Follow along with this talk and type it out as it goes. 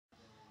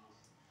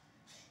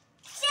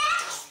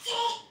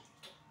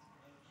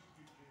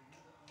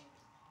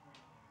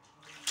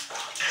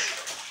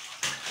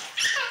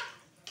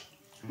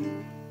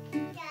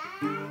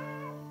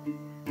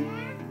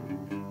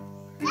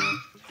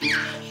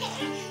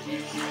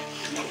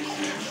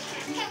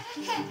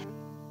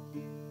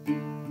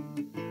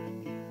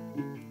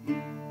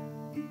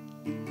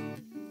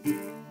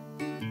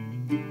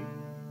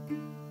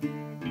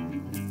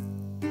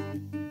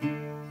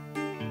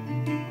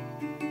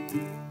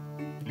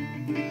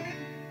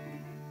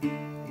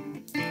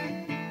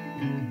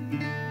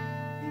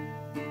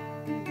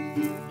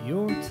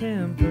Your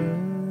temper,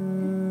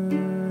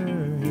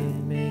 it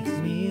makes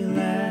me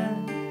laugh.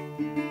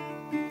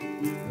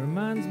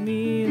 Reminds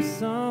me of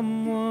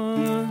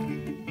someone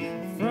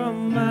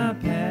from my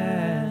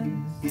past.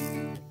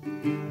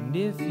 And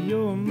if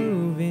you're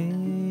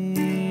moving,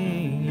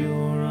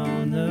 you're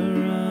on the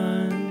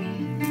run.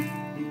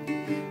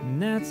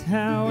 And that's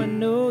how I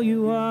know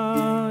you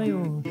are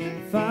your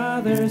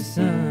father's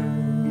son.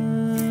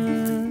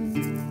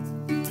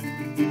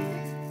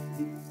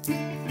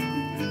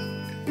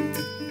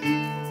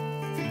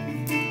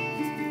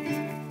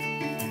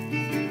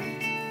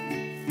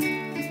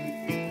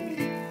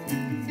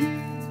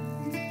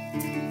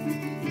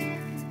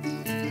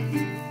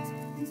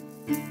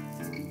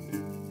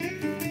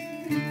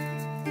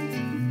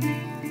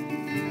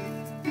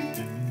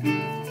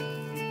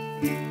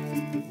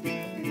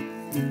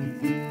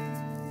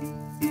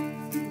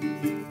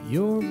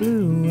 Your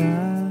blue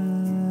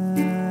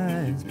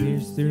eyes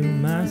pierce through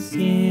my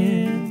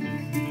skin.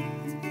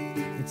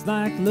 It's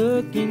like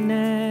looking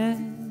at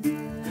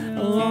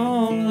a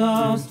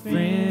long-lost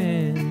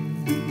friend.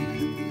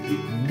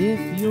 And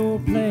if you're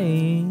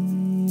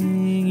playing,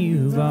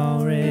 you've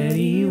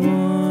already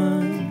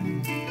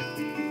won.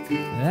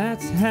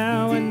 That's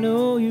how I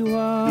know you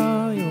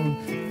are your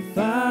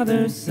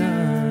father's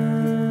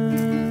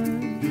son.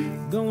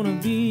 Gonna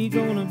be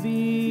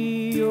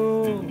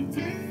your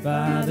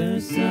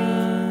father's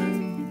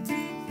son.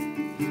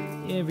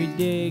 Every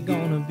day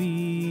gonna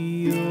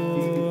be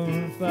your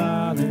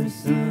father's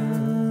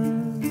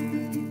son.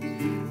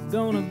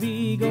 Gonna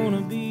be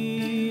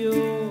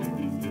your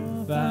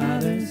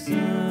father's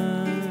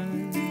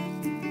son.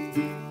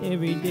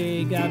 Every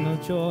day got no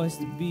choice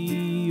to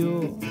be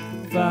your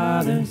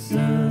father's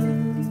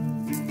son.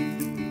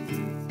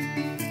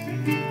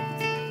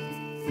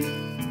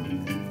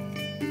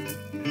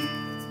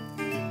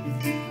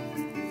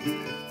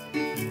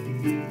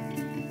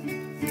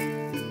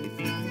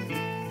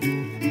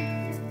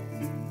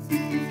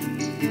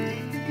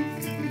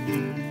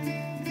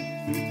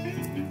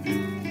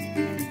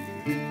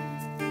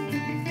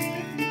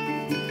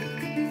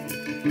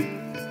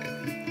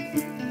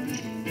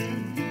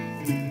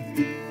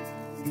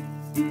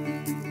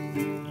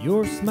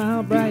 Your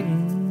smile brightens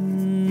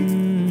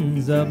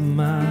up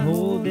my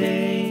whole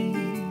day,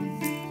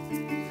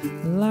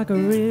 like a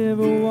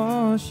river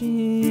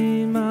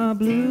washing my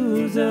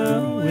blues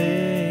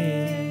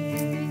away.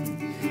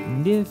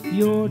 And if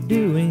you're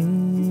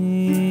doing,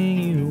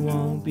 you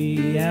won't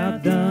be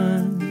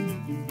outdone.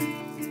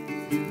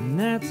 And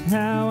that's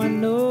how I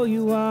know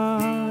you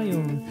are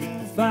your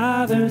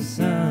father's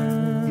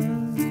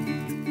son.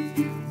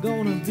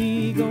 Gonna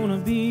be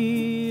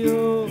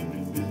your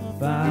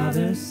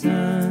father's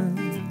son.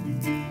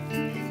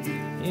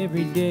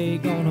 Every day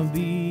gonna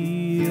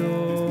be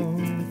your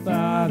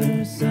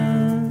father's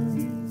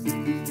son.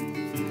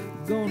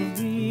 Gonna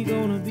be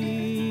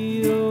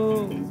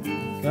your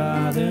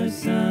father's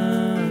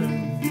son.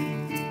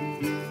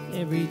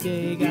 Every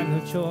day got no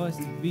choice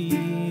to be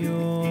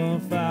your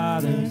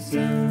father's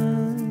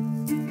son.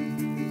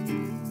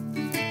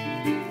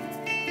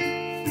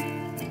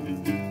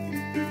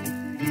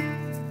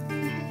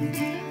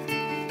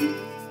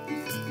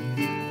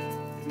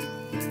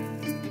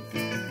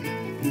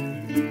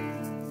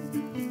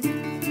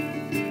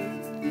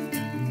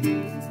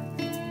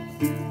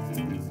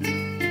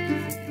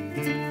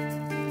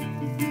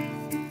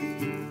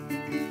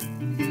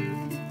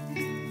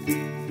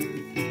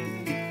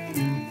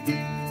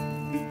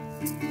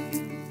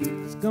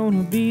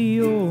 Gonna be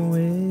your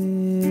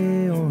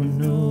way or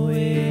no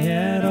way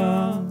at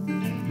all.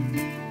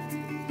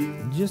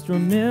 Just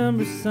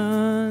remember,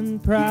 son,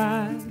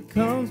 pride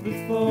comes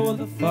before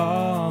the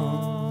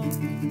fall.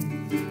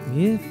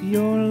 If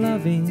you're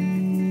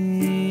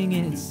loving,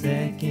 it's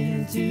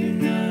second to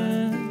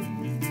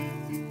none.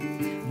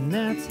 And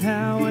that's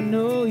how I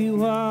know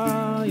you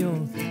are your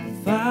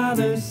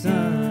father's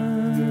son.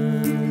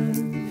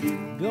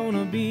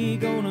 Gonna be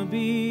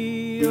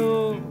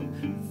your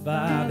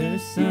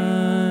father's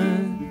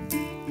son.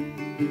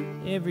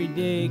 Every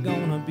day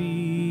gonna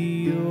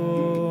be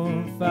your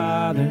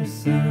father's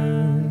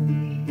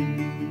son.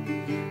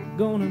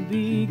 Gonna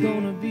be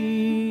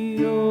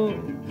your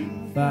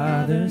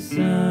father's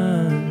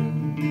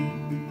son.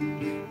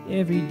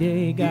 Every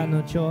day got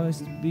no choice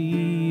to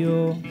be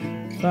your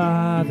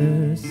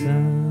father's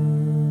son.